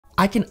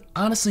I can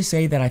honestly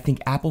say that I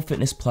think Apple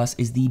Fitness Plus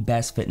is the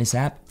best fitness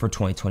app for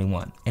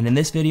 2021. And in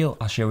this video,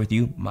 I'll share with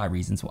you my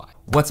reasons why.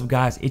 What's up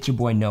guys, it's your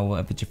boy Noah.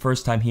 If it's your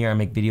first time here, I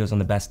make videos on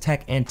the best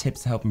tech and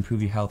tips to help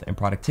improve your health and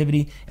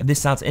productivity. If this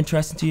sounds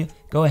interesting to you,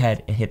 go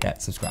ahead and hit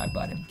that subscribe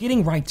button.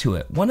 Getting right to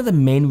it, one of the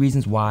main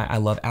reasons why I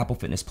love Apple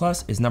Fitness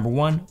Plus is number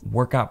one,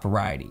 workout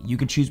variety. You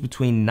can choose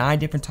between 9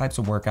 different types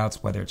of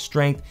workouts, whether it's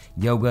strength,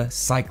 yoga,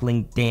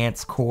 cycling,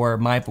 dance, core,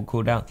 mindful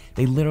cooldown.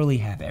 They literally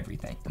have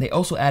everything. They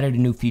also added a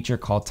new feature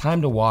called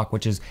Time to Walk,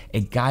 which is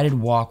a guided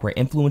walk where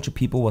influential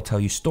people will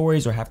tell you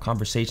stories or have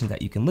conversations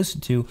that you can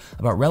listen to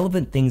about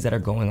relevant things that are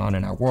going on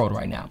in our world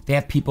right now. They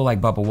have people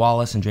like Bubba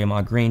Wallace and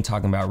Draymond Green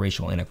talking about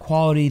racial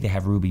inequality. They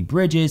have Ruby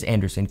Bridges,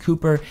 Anderson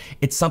Cooper.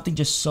 It's something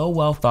just so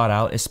well thought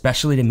out,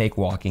 especially to make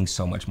walking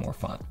so much more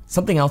fun.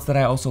 Something else that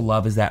I also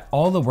love is that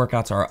all the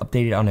workouts are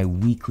updated on a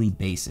weekly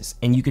basis,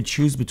 and you could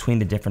choose between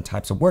the different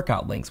types of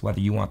workout links, whether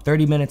you want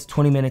 30 minutes,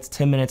 20 minutes,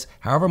 10 minutes,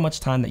 however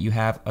much time that you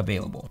have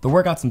available. The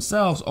workouts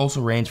themselves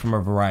also range from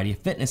a variety of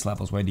fitness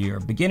levels, whether you're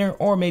a beginner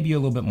or maybe you're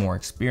a little bit more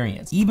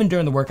experienced. Even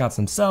during the workouts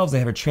themselves, they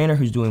have a trainer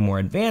who's doing more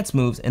advanced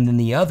moves and then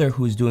the other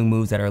who's doing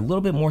moves that are a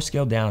little bit more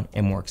scaled down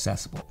and more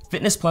accessible.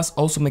 Fitness Plus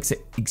also makes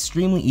it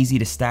extremely easy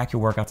to stack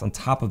your workouts on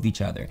top of each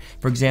other.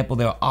 For example,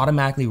 they'll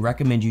automatically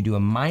recommend you do a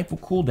mindful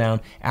cool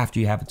down after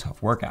you have a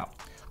tough workout.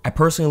 I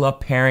personally love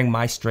pairing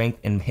my strength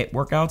and HIIT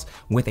workouts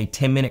with a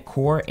 10-minute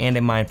core and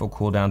a mindful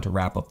cool down to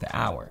wrap up the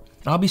hour.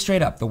 And I'll be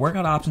straight up, the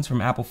workout options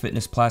from Apple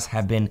Fitness Plus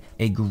have been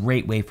a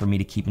great way for me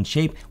to keep in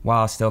shape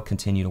while I still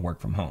continue to work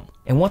from home.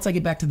 And once I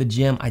get back to the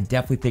gym, I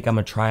definitely think I'm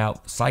gonna try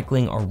out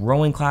cycling or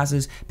rowing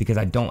classes because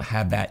I don't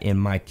have that in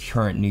my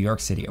current New York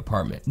City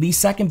apartment. The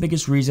second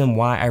biggest reason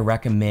why I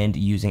recommend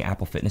using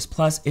Apple Fitness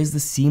Plus is the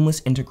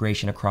seamless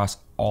integration across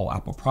all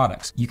Apple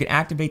products. You can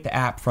activate the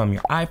app from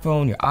your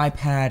iPhone, your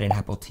iPad, and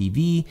Apple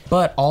TV,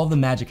 but all the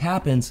magic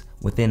happens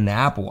within the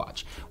Apple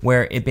Watch,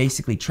 where it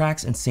basically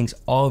tracks and syncs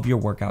all of your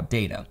workout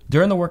data.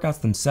 During the workouts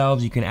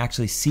themselves, you can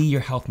actually see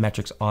your health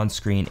metrics on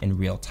screen in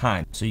real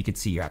time. So you can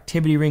see your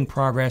activity ring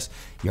progress,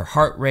 your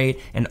heart rate,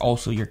 and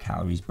also your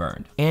calories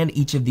burned. And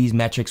each of these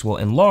metrics will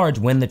enlarge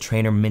when the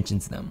trainer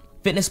mentions them.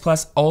 Fitness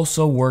Plus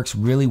also works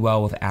really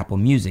well with Apple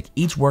Music.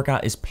 Each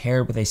workout is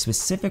paired with a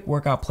specific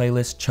workout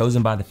playlist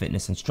chosen by the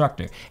fitness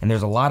instructor. And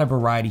there's a lot of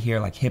variety here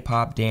like hip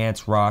hop,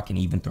 dance, rock, and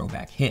even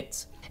throwback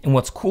hits. And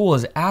what's cool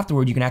is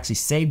afterward, you can actually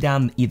save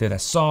down either the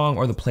song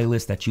or the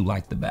playlist that you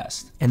like the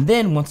best. And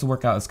then once the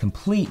workout is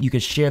complete, you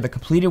can share the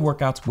completed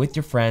workouts with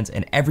your friends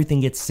and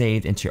everything gets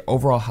saved into your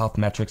overall health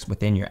metrics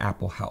within your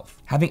Apple Health.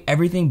 Having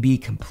everything be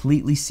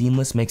completely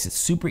seamless makes it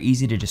super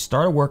easy to just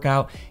start a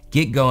workout,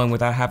 get going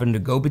without having to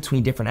go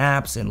between different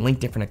apps and link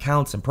different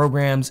accounts and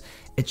programs.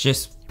 It's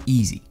just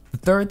easy. The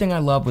third thing I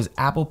love was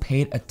Apple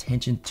paid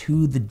attention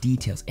to the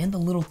details and the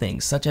little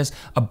things, such as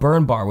a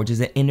burn bar, which is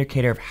an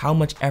indicator of how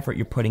much effort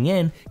you're putting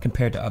in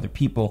compared to other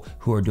people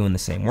who are doing the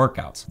same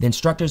workouts. The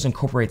instructors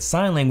incorporate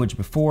sign language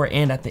before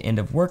and at the end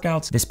of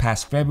workouts. This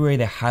past February,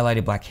 they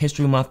highlighted Black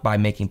History Month by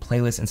making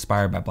playlists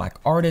inspired by Black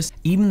artists.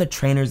 Even the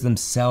trainers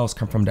themselves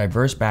come from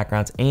diverse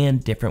backgrounds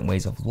and different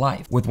ways of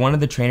life, with one of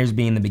the trainers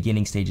being in the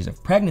beginning stages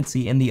of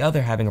pregnancy and the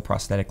other having a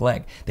prosthetic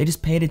leg. They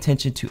just paid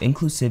attention to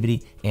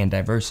inclusivity and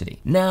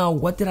diversity. Now,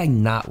 what did I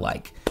not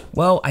like?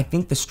 Well, I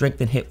think the strength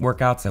and HIIT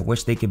workouts, I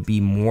wish they could be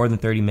more than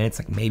 30 minutes,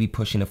 like maybe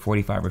pushing to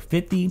 45 or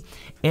 50.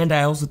 And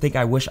I also think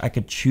I wish I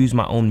could choose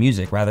my own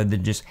music rather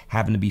than just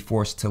having to be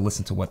forced to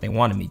listen to what they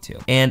wanted me to.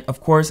 And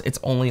of course, it's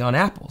only on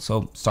Apple,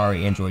 so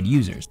sorry Android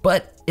users.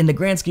 But in the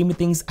grand scheme of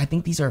things, I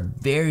think these are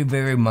very,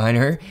 very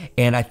minor.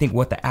 And I think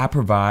what the app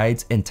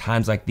provides in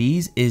times like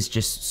these is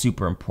just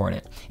super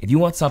important. If you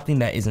want something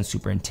that isn't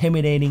super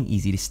intimidating,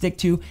 easy to stick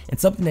to, and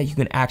something that you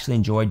can actually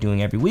enjoy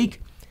doing every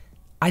week,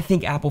 I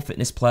think Apple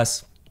Fitness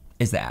Plus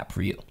is the app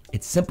for you.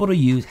 It's simple to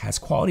use, has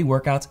quality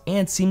workouts,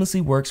 and seamlessly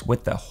works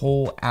with the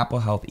whole Apple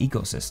Health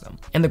ecosystem.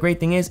 And the great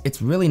thing is,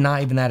 it's really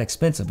not even that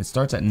expensive. It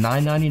starts at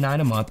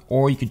 $9.99 a month,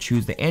 or you could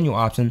choose the annual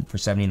option for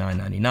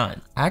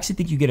 $79.99. I actually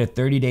think you get a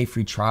 30-day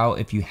free trial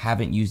if you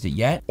haven't used it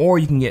yet, or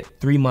you can get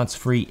 3 months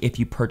free if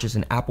you purchase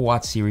an Apple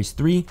Watch Series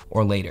 3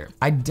 or later.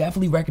 I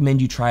definitely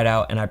recommend you try it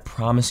out, and I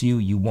promise you,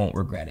 you won't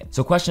regret it.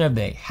 So question of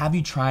the day, have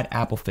you tried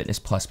Apple Fitness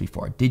Plus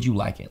before? Did you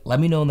like it? Let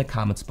me know in the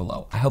comments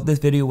below. I hope this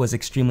video was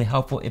extremely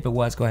helpful. If it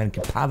was, go ahead and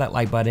compile that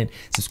like button,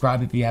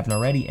 subscribe if you haven't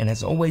already, and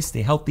as always,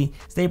 stay healthy,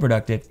 stay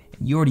productive,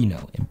 and you already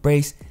know,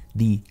 embrace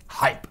the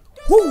hype.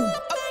 Woo!